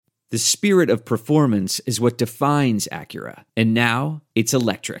The spirit of performance is what defines Acura. And now, it's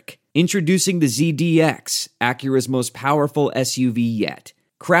electric. Introducing the ZDX, Acura's most powerful SUV yet.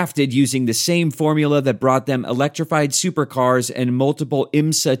 Crafted using the same formula that brought them electrified supercars and multiple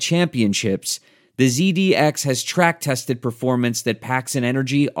IMSA championships, the ZDX has track-tested performance that packs an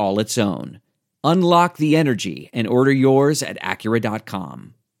energy all its own. Unlock the energy and order yours at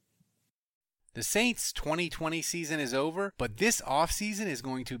Acura.com. The Saints' 2020 season is over, but this offseason is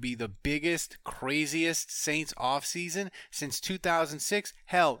going to be the biggest, craziest Saints offseason since 2006.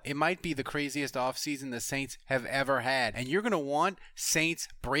 Hell, it might be the craziest offseason the Saints have ever had. And you're going to want Saints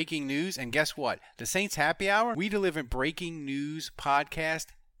breaking news. And guess what? The Saints Happy Hour, we deliver breaking news podcast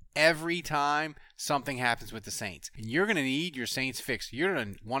every time something happens with the Saints. And you're going to need your Saints fix. You're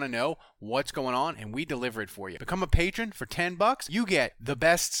going to want to know what's going on, and we deliver it for you. Become a patron for $10. You get the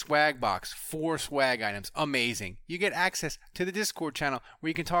best swag box, 4 swag items. Amazing. You get access to the Discord channel where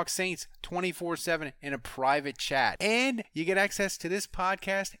you can talk Saints 24/7 in a private chat. And you get access to this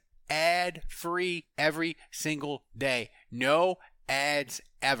podcast ad-free every single day. No ads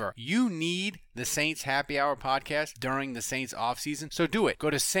ever. You need the Saints Happy Hour podcast during the Saints offseason, so do it. Go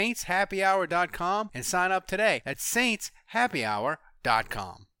to saintshappyhour.com and sign up today. That's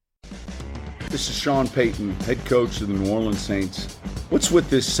saintshappyhour.com. This is Sean Payton, head coach of the New Orleans Saints. What's with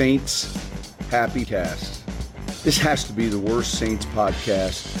this Saints Happy Cast? This has to be the worst Saints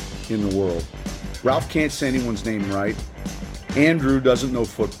podcast in the world. Ralph can't say anyone's name right. Andrew doesn't know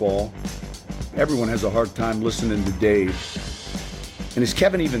football. Everyone has a hard time listening to Dave. And is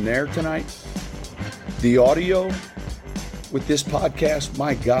Kevin even there tonight? The audio with this podcast,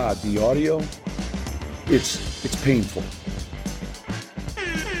 my God, the audio, it's painful.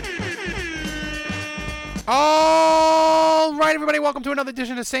 All right, everybody, welcome to another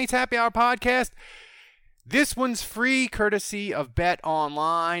edition of Saints Happy Hour podcast. This one's free, courtesy of Bet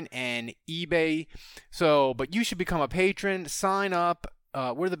Online and eBay. But you should become a patron. Sign up.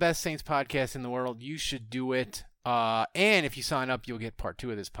 We're the best Saints podcast in the world. You should do it. And if you sign up, you'll get part 2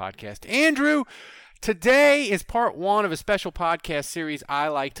 of this podcast. Andrew, today is part 1 of a special podcast series I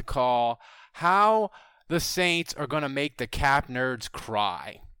like to call How the Saints Are Going to Make the Cap Nerds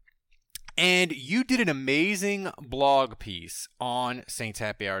Cry. And you did an amazing blog piece on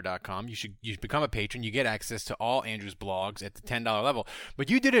saintshappyhour.com. You should become a patron. You get access to all Andrew's blogs at the $10 level. But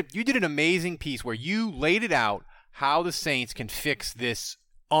you did an amazing piece where you laid it out how the Saints can fix this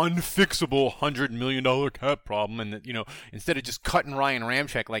unfixable $100 million cap problem, and that, instead of just cutting Ryan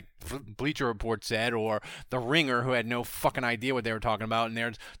Ramczyk like Bleacher Report said, or The Ringer, who had no fucking idea what they were talking about, and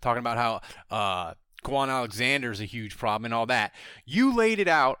they're talking about how Quan Alexander is a huge problem and all that. You laid it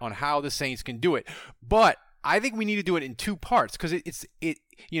out on how the Saints can do it, but I think we need to do it in 2 parts because it's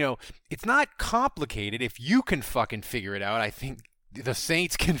not complicated if you can fucking figure it out. I think the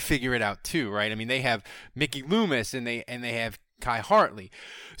Saints can figure it out too, right? I mean, they have Mickey Loomis and they have Kai Hartley.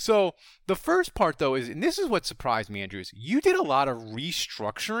 So the first part, though, is, and this is what surprised me, Andrew, is you did a lot of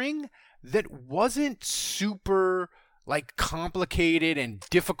restructuring that wasn't super complicated and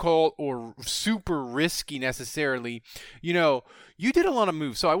difficult or super risky necessarily. You did a lot of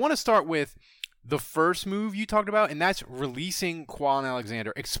moves. So I want to start with the first move you talked about, and that's releasing Quan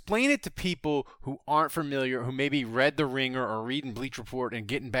Alexander. Explain it to people who aren't familiar, who maybe read The Ringer or reading Bleacher Report and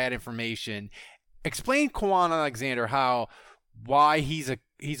getting bad information. Explain Quan Alexander why he's a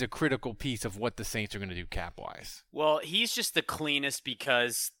critical piece of what the Saints are going to do cap-wise. Well, he's just the cleanest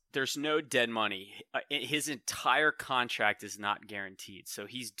because there's no dead money. His entire contract is not guaranteed. So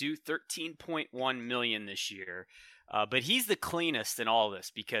he's due $13.1 million this year. But he's the cleanest in all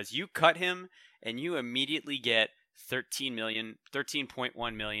this because you cut him and you immediately get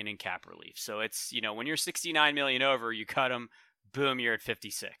 $13.1 million in cap relief. So it's, when you're $69 million over, you cut him, boom, you're at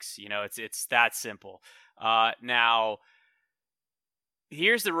 56. It's that simple. Now,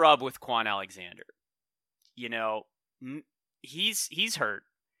 here's the rub with Quan Alexander. He's hurt.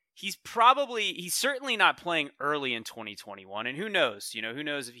 He's certainly not playing early in 2021. And who knows? Who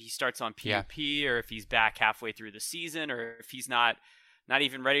knows if he starts on PUP or if he's back halfway through the season or if he's not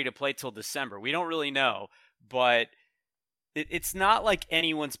even ready to play till December. We don't really know. But it's not like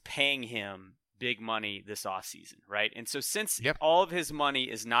anyone's paying him big money this offseason, right? And so since all of his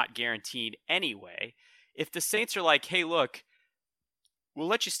money is not guaranteed anyway, if the Saints are like, hey, look, we'll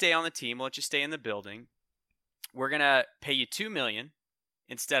let you stay on the team. We'll let you stay in the building. We're going to pay you $2 million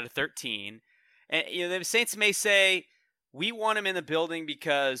instead of 13. And the Saints may say, we want him in the building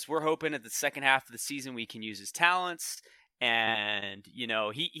because we're hoping at the second half of the season we can use his talents. And,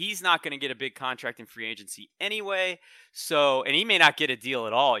 he's not going to get a big contract in free agency anyway. So, and he may not get a deal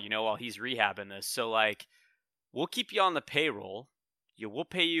at all, while he's rehabbing this. So, we'll keep you on the payroll. we'll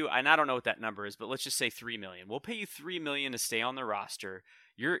pay you, and I don't know what that number is, but let's just say $3 million. We'll pay you $3 million to stay on the roster.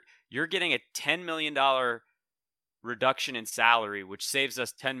 You're getting a $10 million reduction in salary, which saves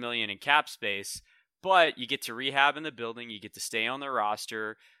us $10 million in cap space. But you get to rehab in the building. You get to stay on the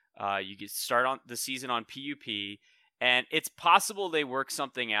roster. You get to start on the season on PUP, and it's possible they work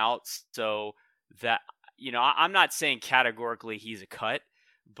something out so that, I'm not saying categorically he's a cut,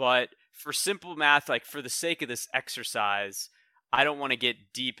 but for simple math, like for the sake of this exercise, I don't want to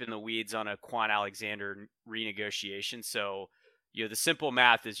get deep in the weeds on a Quan Alexander renegotiation. So, the simple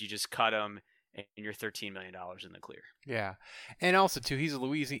math is you just cut him and you're $13 million in the clear. Yeah. And also, too, he's a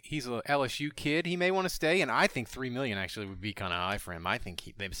LSU kid. He may want to stay, and I think $3 million actually would be kind of high for him. I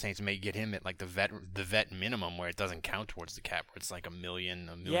think the Saints may get him at like the vet minimum where it doesn't count towards the cap, where it's like $1 million.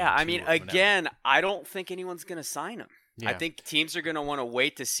 Yeah, I mean, again, I don't think anyone's going to sign him. Yeah. I think teams are going to want to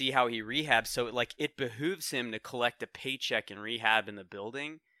wait to see how he rehabs. So, it behooves him to collect a paycheck and rehab in the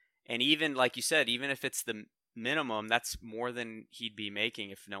building. And even, like you said, even if it's the minimum, that's more than he'd be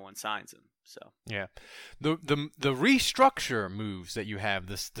making if no one signs him. So yeah, the restructure moves that you have,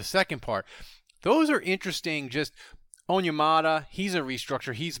 the second part, those are interesting. Just Onyemata, he's a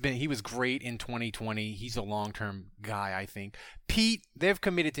restructure. He was great in 2020. He's a long-term guy, I think. Pete, they've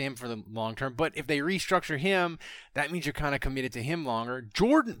committed to him for the long term, but if they restructure him, that means you're kind of committed to him longer.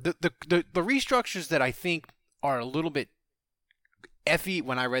 Jordan, the restructures that I think are a little bit effy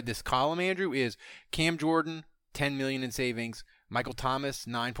when I read this column, Andrew, is Cam Jordan, $10 million in savings, Michael Thomas,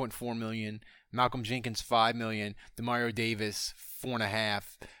 $9.4 million, Malcolm Jenkins, $5 million, Demario Davis, $4.5 million.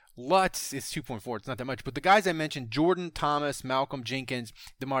 Lutz is 2.4. It's not that much. But the guys I mentioned, Jordan, Thomas, Malcolm Jenkins,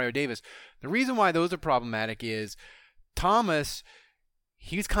 Demario Davis, the reason why those are problematic is Thomas,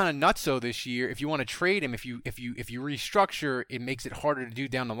 he's kind of nutso this year. If you want to trade him, if you restructure, it makes it harder to do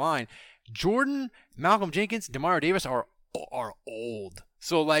down the line. Jordan, Malcolm Jenkins, Demario Davis are old.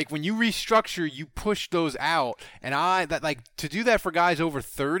 So when you restructure, you push those out. And to do that for guys over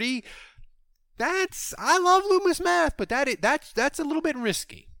 30, I love Loomis math, but that's a little bit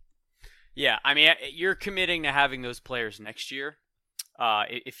risky. Yeah, I mean, you're committing to having those players next year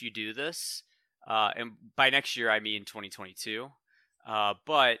if you do this. And by next year, I mean 2022.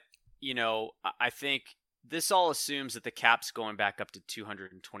 But, I think this all assumes that the cap's going back up to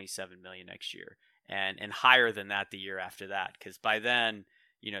 $227 million next year and higher than that the year after that. Because by then,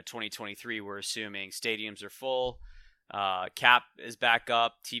 2023, we're assuming stadiums are full, cap is back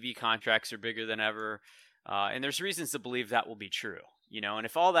up, TV contracts are bigger than ever. And there's reasons to believe that will be true. And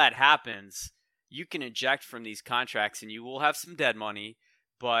if all that happens, you can eject from these contracts and you will have some dead money,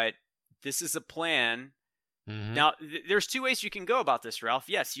 but this is a plan. Mm-hmm. Now, there's two ways you can go about this, Ralph.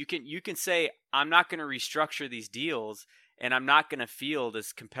 Yes, you can say, I'm not going to restructure these deals and I'm not going to field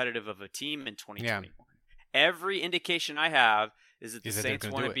as competitive of a team in 2021. Yeah. Every indication I have is that the Saints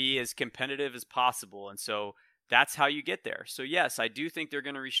want to be as competitive as possible. And so that's how you get there. So yes, I do think they're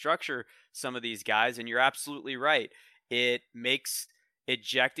going to restructure some of these guys. And you're absolutely right. It makes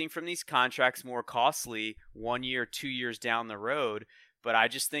ejecting from these contracts more costly 1 year, 2 years down the road. But I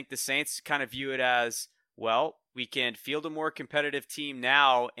just think the Saints kind of view it as, well, we can field a more competitive team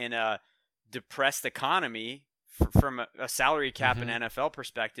now in a depressed economy from a salary cap and NFL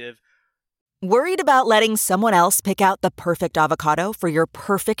perspective. Worried about letting someone else pick out the perfect avocado for your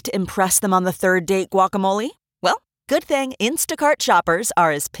perfect impress them on the third date guacamole? Well, good thing Instacart shoppers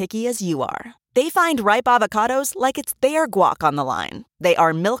are as picky as you are. They find ripe avocados like it's their guac on the line. They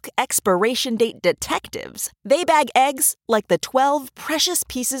are milk expiration date detectives. They bag eggs like the 12 precious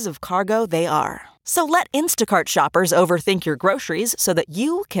pieces of cargo they are. So let Instacart shoppers overthink your groceries so that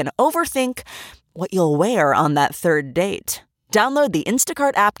you can overthink what you'll wear on that third date. Download the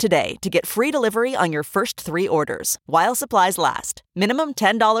Instacart app today to get free delivery on your first 3 orders, while supplies last. Minimum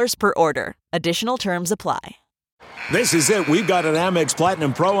 $10 per order. Additional terms apply. This is it. We've got an Amex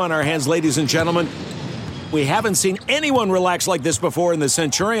Platinum Pro on our hands, ladies and gentlemen. We haven't seen anyone relax like this before in the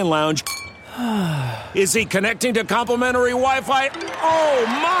Centurion Lounge. Is he connecting to complimentary Wi-Fi? Oh,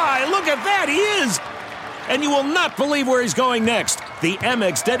 my. Look at that. He is. And you will not believe where he's going next. The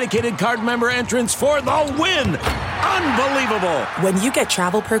Amex dedicated card member entrance for the win. Unbelievable. When you get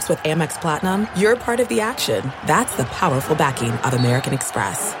travel perks with Amex Platinum, you're part of the action. That's the powerful backing of American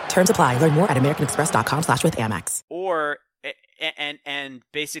Express. Terms apply. Learn more at americanexpress.com/withAmex. Or, and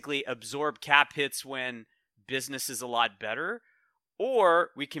basically absorb cap hits when business is a lot better.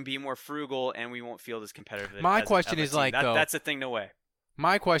 Or we can be more frugal and we won't feel as competitive. My question is that's a thing to weigh.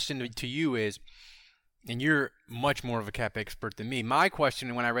 My question to you is, And you're much more of a cap expert than me. My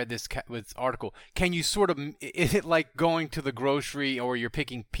question when I read this article, can you sort of, is it like going to the grocery or you're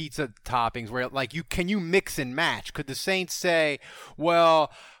picking pizza toppings where like can you mix and match? Could the Saints say,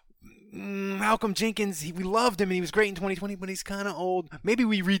 well, Malcolm Jenkins, we loved him and he was great in 2020, but he's kind of old. Maybe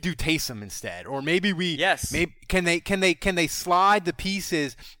we redo Taysom instead, or maybe we Maybe, can they slide the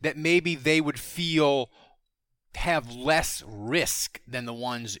pieces that maybe they would feel have less risk than the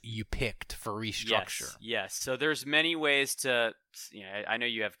ones you picked for restructure? Yes. So there's many ways to. I know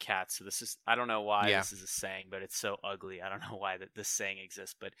you have cats, so I don't know why this is a saying, but it's so ugly. I don't know why this saying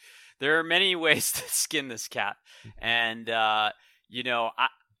exists, but there are many ways to skin this cat, and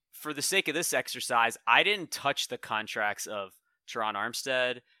for the sake of this exercise, I didn't touch the contracts of Teron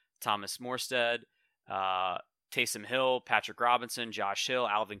Armstead, Thomas Morstead, Taysom Hill, Patrick Robinson, Josh Hill,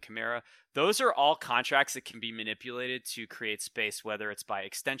 Alvin Kamara. Those are all contracts that can be manipulated to create space, whether it's by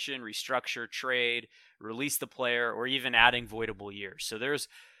extension, restructure, trade, release the player, or even adding voidable years. So there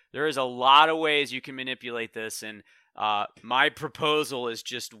is a lot of ways you can manipulate this, and my proposal is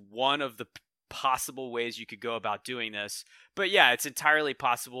just one of the possible ways you could go about doing this. But yeah, it's entirely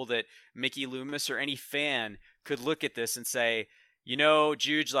possible that Mickey Loomis or any fan could look at this and say,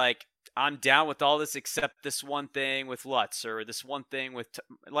 Juge, like, I'm down with all this except this one thing with Lutz, or this one thing with,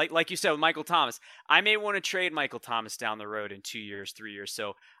 like you said, with Michael Thomas. I may want to trade Michael Thomas down the road in 2 years, 3 years.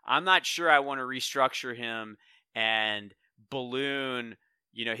 So I'm not sure I want to restructure him and balloon,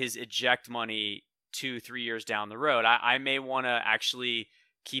 his eject money 2-3 years down the road. I may want to actually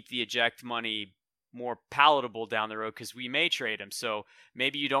keep the eject money more palatable down the road because we may trade him. So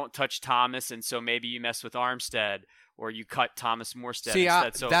maybe you don't touch Thomas, and so maybe you mess with Armstead, or you cut Thomas Morstead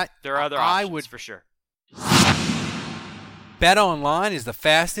instead. There are other options for sure. BetOnline is the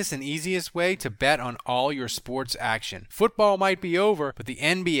fastest and easiest way to bet on all your sports action. Football might be over, but the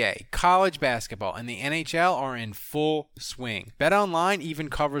NBA, college basketball, and the NHL are in full swing. BetOnline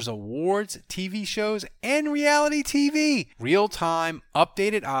even covers awards, TV shows, and reality TV. Real-time,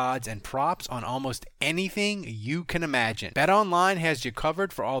 updated odds and props on almost anything you can imagine. BetOnline has you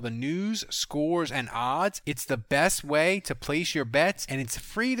covered for all the news, scores, and odds. It's the best way to place your bets, and it's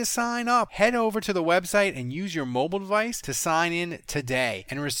free to sign up. Head over to the website and use your mobile device to sign in today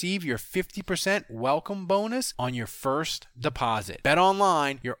and receive your 50% welcome bonus on your first deposit.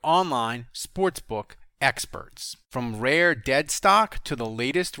 BetOnline, your online sportsbook experts. From rare dead stock to the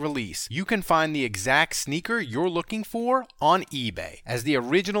latest release, you can find the exact sneaker you're looking for on eBay. As the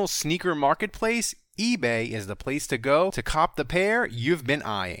original sneaker marketplace, eBay is the place to go to cop the pair you've been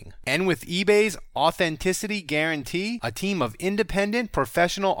eyeing. And with eBay's authenticity guarantee, a team of independent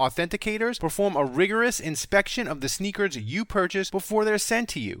professional authenticators perform a rigorous inspection of the sneakers you purchase before they're sent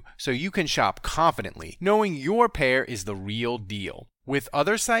to you, so you can shop confidently, knowing your pair is the real deal. With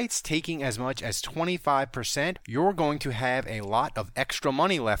other sites taking as much as 25%, you're going to have a lot of extra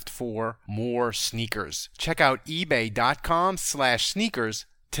money left for more sneakers. Check out ebay.com/sneakers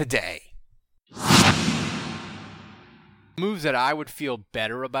today. Moves that I would feel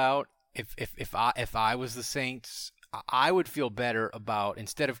better about if I was the Saints, I would feel better about,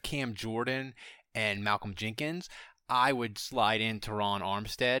 instead of Cam Jordan and Malcolm Jenkins, I would slide in Teron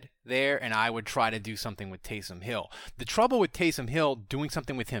Armstead there, and I would try to do something with Taysom Hill. The trouble with Taysom Hill doing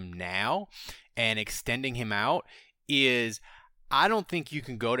something with him now and extending him out is I don't think you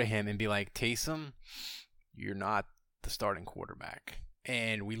can go to him and be like, Taysom, you're not the starting quarterback,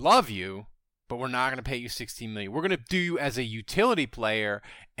 and we love you, but we're not going to pay you $16 million. We're going to do you as a utility player,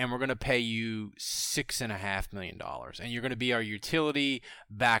 and we're going to pay you $6.5 million, and you're going to be our utility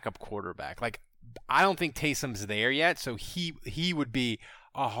backup quarterback. Like, I don't think Taysom's there yet, so he would be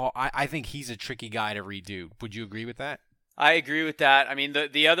I think he's a tricky guy to redo. Would you agree with that? I agree with that. I mean,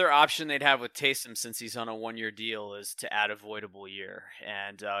 the other option they'd have with Taysom, since he's on a one-year deal, is to add a voidable year.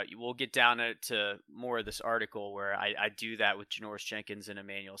 And we'll get down to more of this article where I do that with Janoris Jenkins and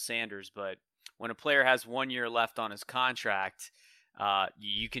Emmanuel Sanders. But when a player has 1 year left on his contract,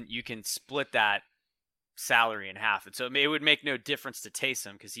 you can split that salary in half. And so it would make no difference to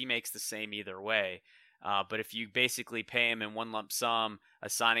Taysom because he makes the same either way. But if you basically pay him in one lump sum, a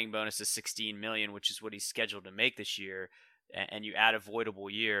signing bonus of $16 million, which is what he's scheduled to make this year, and you add a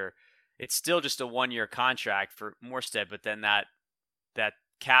voidable year, it's still just a 1 year contract for Morstead. But then that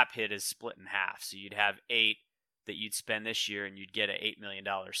cap hit is split in half. So you'd have $8 million that you'd spend this year, and you'd get an $8 million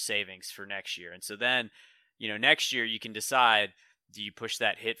savings for next year. And so then, next year you can decide, do you push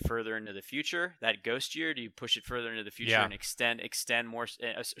that hit further into the future, that ghost year? Do you push it further into the future and extend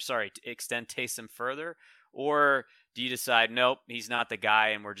Taysom further? Or do you decide, nope, he's not the guy,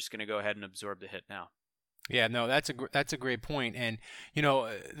 and we're just going to go ahead and absorb the hit now? Yeah, no, that's a great point. And,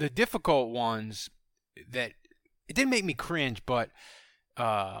 the difficult ones, that it didn't make me cringe, but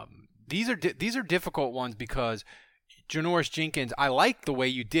these are difficult ones because Janoris Jenkins, I like the way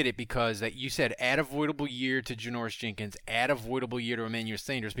you did it because that you said add avoidable year to Janoris Jenkins, add avoidable year to Emmanuel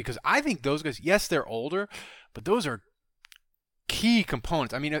Sanders, because I think those guys, yes, they're older, but those are key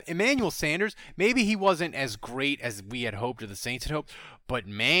components. I mean, Emmanuel Sanders, maybe he wasn't as great as we had hoped or the Saints had hoped, but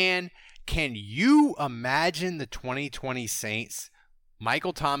man, can you imagine the 2020 Saints?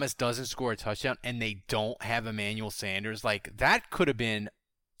 Michael Thomas doesn't score a touchdown and they don't have Emmanuel Sanders. Like, that could have been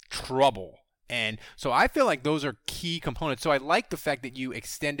trouble. And so I feel like those are key components. So I like the fact that you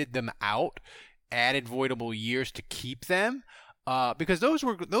extended them out, added voidable years to keep them, because those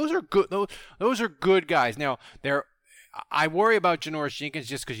are good. Those are good guys. Now I worry about Janoris Jenkins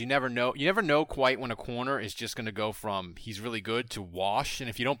just because you never know. You never know quite when a corner is just going to go from he's really good to wash. And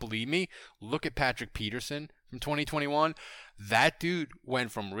if you don't believe me, look at Patrick Peterson from 2021. That dude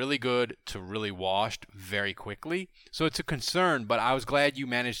went from really good to really washed very quickly. So it's a concern, but I was glad you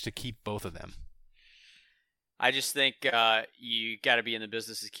managed to keep both of them. I just think you got to be in the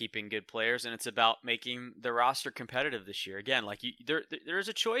business of keeping good players, and it's about making the roster competitive this year. Again, like there's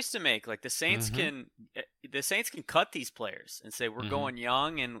a choice to make. Like the Saints can cut these players and say we're going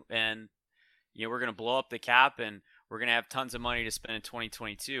young and you know we're going to blow up the cap and we're going to have tons of money to spend in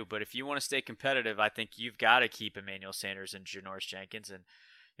 2022. But if you want to stay competitive, I think you've got to keep Emmanuel Sanders and Janoris Jenkins. And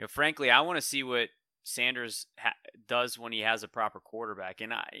you know, frankly, I want to see what Sanders does when he has a proper quarterback.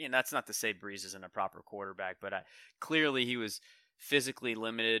 And that's not to say Breeze isn't a proper quarterback, but clearly he was physically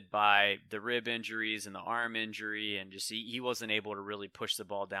limited by the rib injuries and the arm injury, and just he wasn't able to really push the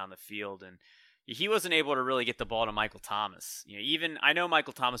ball down the field, and he wasn't able to really get the ball to Michael Thomas. You know, even I know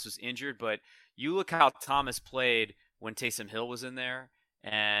Michael Thomas was injured, but you look how Thomas played when Taysom Hill was in there,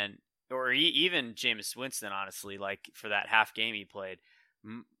 or even Jameis Winston, honestly, like for that half game he played.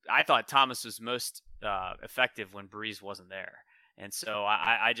 I thought Thomas was most effective when Breeze wasn't there. And so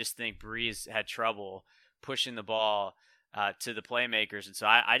I just think Breeze had trouble pushing the ball to the playmakers. And so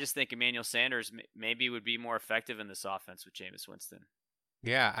I just think Emmanuel Sanders maybe would be more effective in this offense with Jameis Winston.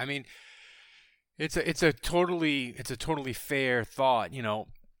 Yeah, I mean, it's a totally fair thought, you know.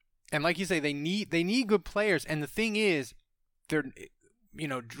 And like you say, they need good players. And the thing is,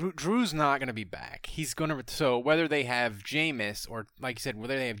 Drew's not going to be back. He's going to, so whether they have Jameis or, like you said,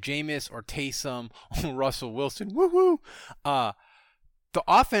 whether they have Jameis or Taysom or Russell Wilson, the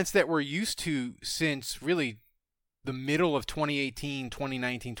offense that we're used to since really the middle of 2018,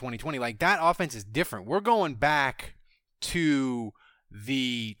 2019, 2020, like that offense is different. We're going back to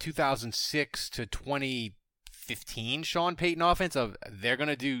the 2006 to 2015 Sean Payton offense of they're going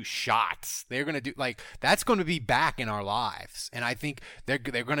to do shots. They're going to do that's going to be back in our lives. And I think they're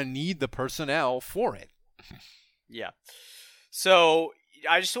going to need the personnel for it. Yeah. So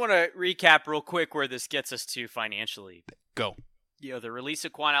I just want to recap real quick where this gets us to financially. Go. You know, the release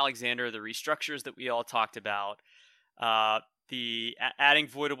of Quan Alexander, the restructures that we all talked about, the adding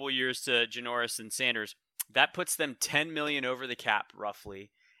voidable years to Janoris and Sanders, that puts them $10 million over the cap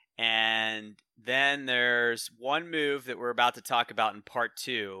roughly. And then there's one move that we're about to talk about in part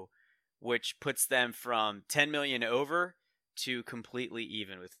 2, which puts them from $10 million over to completely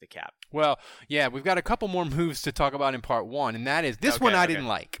even with the cap. Well, yeah, we've got a couple more moves to talk about in part 1, and that is this one I didn't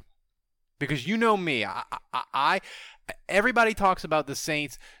like. Because you know me, everybody talks about the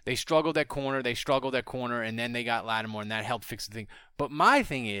Saints. They struggled at corner, and then they got Lattimore, and that helped fix the thing. But my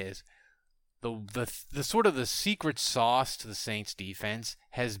thing is, the sort of the secret sauce to the Saints defense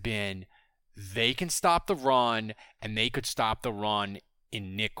has been they can stop the run, and they could stop the run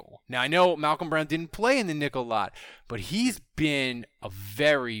in nickel. Now, I know Malcolm Brown didn't play in the nickel a lot, but he's been a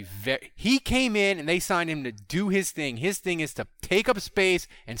very, he came in and they signed him to do his thing. His thing is to take up space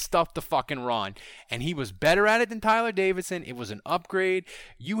and stuff the fucking run. And he was better at it than Tyler Davidson. It was an upgrade.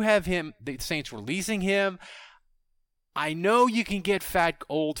 You have him, the Saints releasing him. I know you can get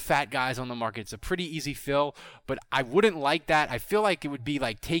old fat guys on the market. It's a pretty easy fill, but I wouldn't like that. I feel like it would be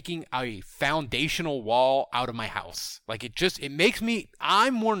like taking a foundational wall out of my house. Like it makes me,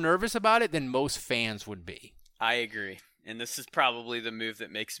 I'm more nervous about it than most fans would be. I agree. And this is probably the move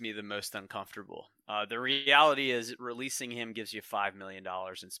that makes me the most uncomfortable. The reality is releasing him gives you $5 million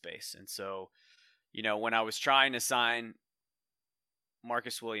in space. And so, you know, when I was trying to sign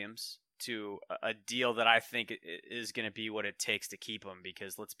Marcus Williams to a deal that I think is going to be what it takes to keep him,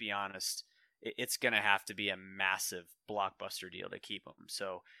 because let's be honest, it's going to have to be a massive blockbuster deal to keep him.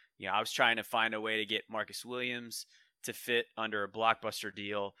 So, you know, I was trying to find a way to get Marcus Williams to fit under a blockbuster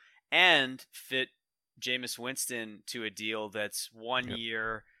deal and fit Jameis Winston to a deal that's 1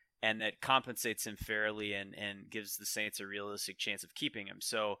 year and that compensates him fairly and gives the Saints a realistic chance of keeping him.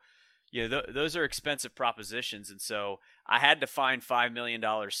 So, those are expensive propositions, and so I had to find $5 million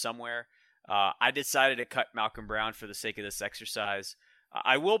somewhere. I decided to cut Malcolm Brown for the sake of this exercise.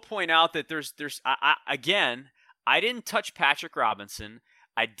 I will point out that I didn't touch Patrick Robinson,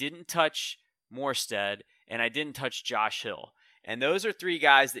 I didn't touch Morstead, and I didn't touch Josh Hill. And those are three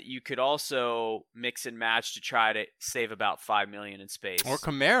guys that you could also mix and match to try to save about $5 million in space. Or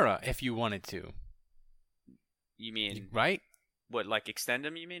Kamara, if you wanted to. You mean right? What, like extend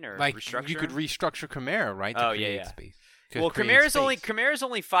him? You mean, or like restructure? You could restructure Kamara, right? To create space. Well, Kamara's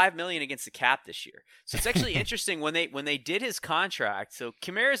only $5 million against the cap this year, so it's actually interesting when they did his contract. So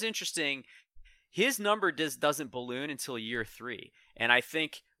Kamara's interesting. His number doesn't balloon until year 3, and I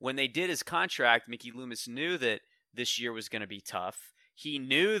think when they did his contract, Mickey Loomis knew that this year was going to be tough. He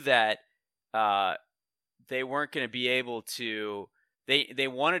knew that they weren't going to be able to. They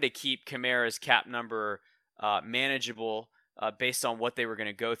wanted to keep Kamara's cap number manageable based on what they were going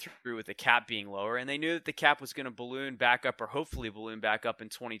to go through with the cap being lower, and they knew that the cap was going to balloon back up, or hopefully balloon back up in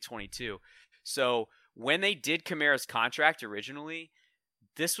 2022. So when they did Kamara's contract originally,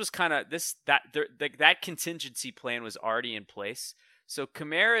 this was kind of that contingency plan was already in place. So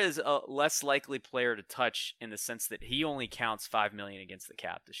Kamara is a less likely player to touch in the sense that he only counts $5 million against the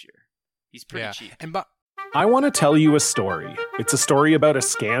cap this year. He's pretty cheap. I want to tell you a story. It's a story about a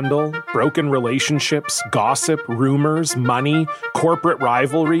scandal, broken relationships, gossip, rumors, money, corporate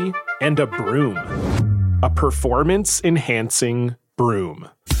rivalry, and a broom. A performance-enhancing broom.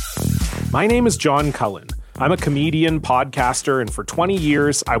 My name is John Cullen. I'm a comedian, podcaster, and for 20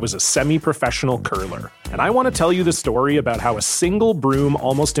 years, I was a semi-professional curler. And I want to tell you the story about how a single broom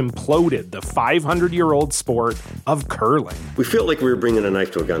almost imploded the 500-year-old sport of curling. We felt like we were bringing a knife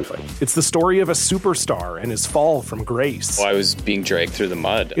to a gunfight. It's the story of a superstar and his fall from grace. Well, I was being dragged through the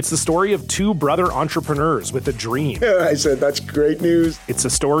mud. It's the story of two brother entrepreneurs with a dream. I said, that's great news. It's a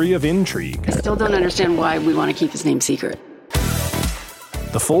story of intrigue. I still don't understand why we want to keep his name secret.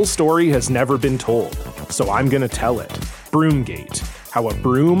 The full story has never been told, so I'm going to tell it. Broomgate, how a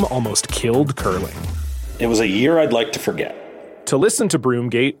broom almost killed curling. It was a year I'd like to forget. To listen to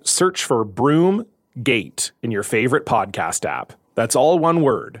Broomgate, search for Broomgate in your favorite podcast app. That's all one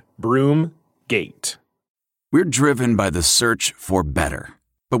word, Broomgate. We're driven by the search for better.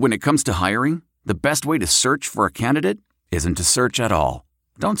 But when it comes to hiring, the best way to search for a candidate isn't to search at all.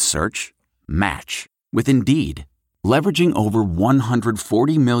 Don't search, match with Indeed. Leveraging over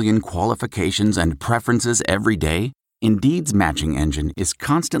 140 million qualifications and preferences every day, Indeed's matching engine is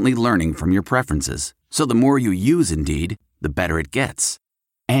constantly learning from your preferences. So the more you use Indeed, the better it gets.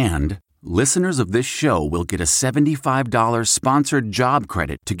 And listeners of this show will get a $75 sponsored job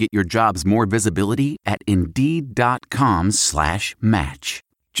credit to get your jobs more visibility at Indeed.com/match.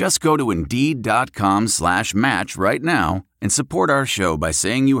 Just go to Indeed.com/match right now and support our show by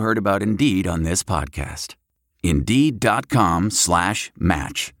saying you heard about Indeed on this podcast.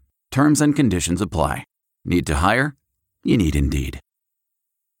 Indeed.com/match. Terms and conditions apply. Need to hire? You need Indeed.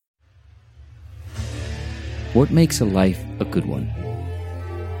 What makes a life a good one?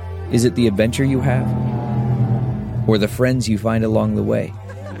 Is it the adventure you have? Or the friends you find along the way?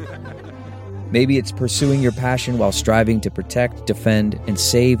 Maybe it's pursuing your passion while striving to protect, defend, and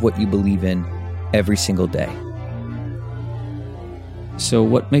save what you believe in every single day. So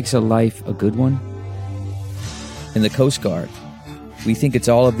what makes a life a good one? In the Coast Guard, we think it's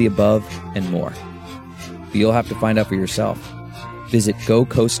all of the above and more. But you'll have to find out for yourself. Visit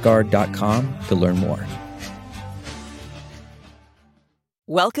GoCoastGuard.com to learn more.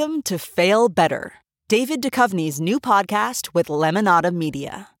 Welcome to Fail Better, David Duchovny's new podcast with Lemonada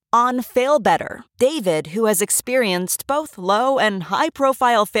Media. On Fail Better, David, who has experienced both low and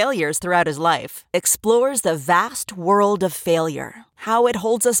high-profile failures throughout his life, explores the vast world of failure, how it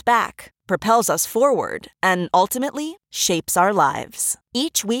holds us back, propels us forward, and ultimately shapes our lives.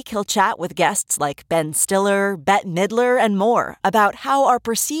 Each week he'll chat with guests like Ben Stiller, Bette Midler, and more about how our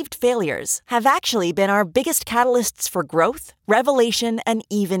perceived failures have actually been our biggest catalysts for growth, revelation, and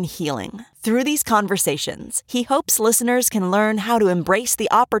even healing. Through these conversations, he hopes listeners can learn how to embrace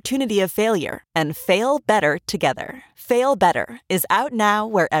the opportunity of failure and fail better together. Fail Better is out now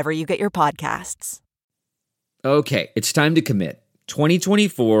wherever you get your podcasts. Okay, it's time to commit.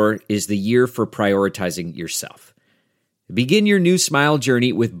 2024 is the year for prioritizing yourself. Begin your new smile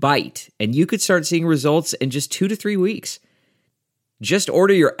journey with Byte, and you could start seeing results in just 2 to 3 weeks. Just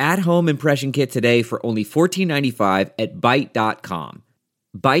order your at-home impression kit today for only $14.95 at Byte.com.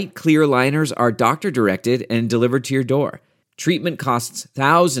 Byte clear liners are doctor-directed and delivered to your door. Treatment costs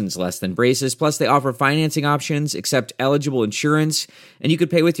thousands less than braces, plus they offer financing options, accept eligible insurance, and you could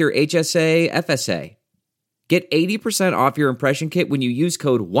pay with your HSA, FSA. Get 80% off your impression kit when you use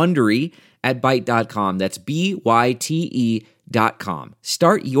code WONDERY at Byte.com. That's BYTE.com.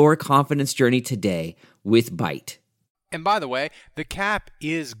 Start your confidence journey today with Byte. And by the way, the cap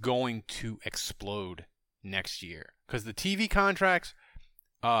is going to explode next year because the TV contracts.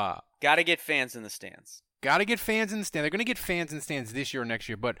 Got to get fans in the stands. Got to get fans in the stands. They're going to get fans in the stands this year or next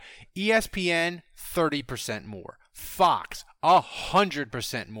year. But ESPN, 30% more. Fox,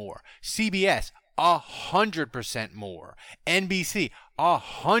 100% more. CBS, 100% more. NBC,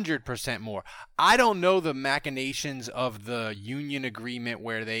 100% more. I don't know the machinations of the union agreement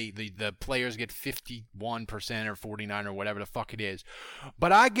where the players get 51% or 49 or whatever the fuck it is.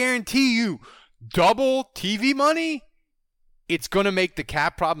 But I guarantee you, double TV money, it's going to make the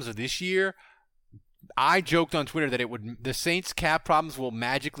cap problems of this year. I joked on Twitter that the Saints cap problems will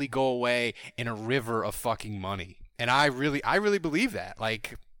magically go away in a river of fucking money. And I really believe that.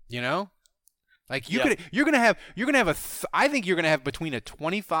 Like, you know? Like you're gonna have I think you're gonna have between a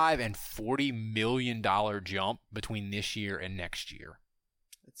 $25 and $40 million jump between this year and next year.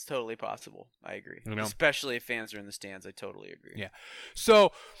 It's totally possible. I agree. You know? Especially if fans are in the stands. I totally agree. Yeah.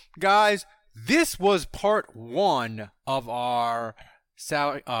 So, guys, this was part 1 of our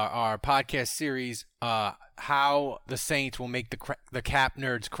podcast series, how the Saints will make the cap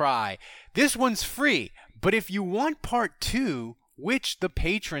nerds cry. This one's free, but if you want part 2, which the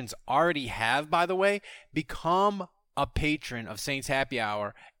patrons already have, by the way, become a patron of Saints Happy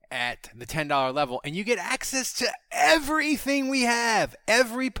Hour at the $10 level, and you get access to everything we have,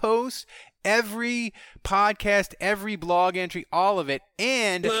 every post, every podcast, every blog entry, all of it,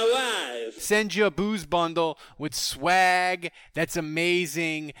 and send you a booze bundle with swag that's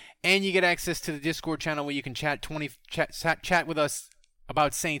amazing, and you get access to the Discord channel where you can chat with us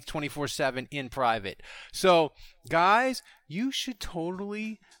about Saints 24/7 in private. So, guys, you should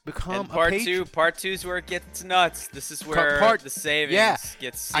totally become a patron. Part 2 is where it gets nuts. This is where the savings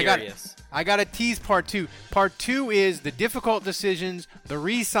gets serious. I got to tease part 2. Part 2 is the difficult decisions, the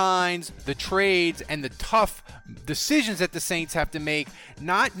re-signs, the trades, and the tough decisions that the Saints have to make.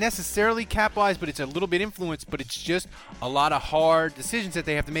 Not necessarily cap-wise, but it's a little bit influenced, but it's just a lot of hard decisions that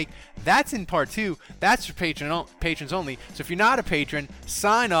they have to make. That's in part 2. That's for patrons only. So if you're not a patron,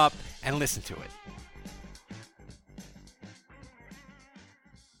 sign up and listen to it.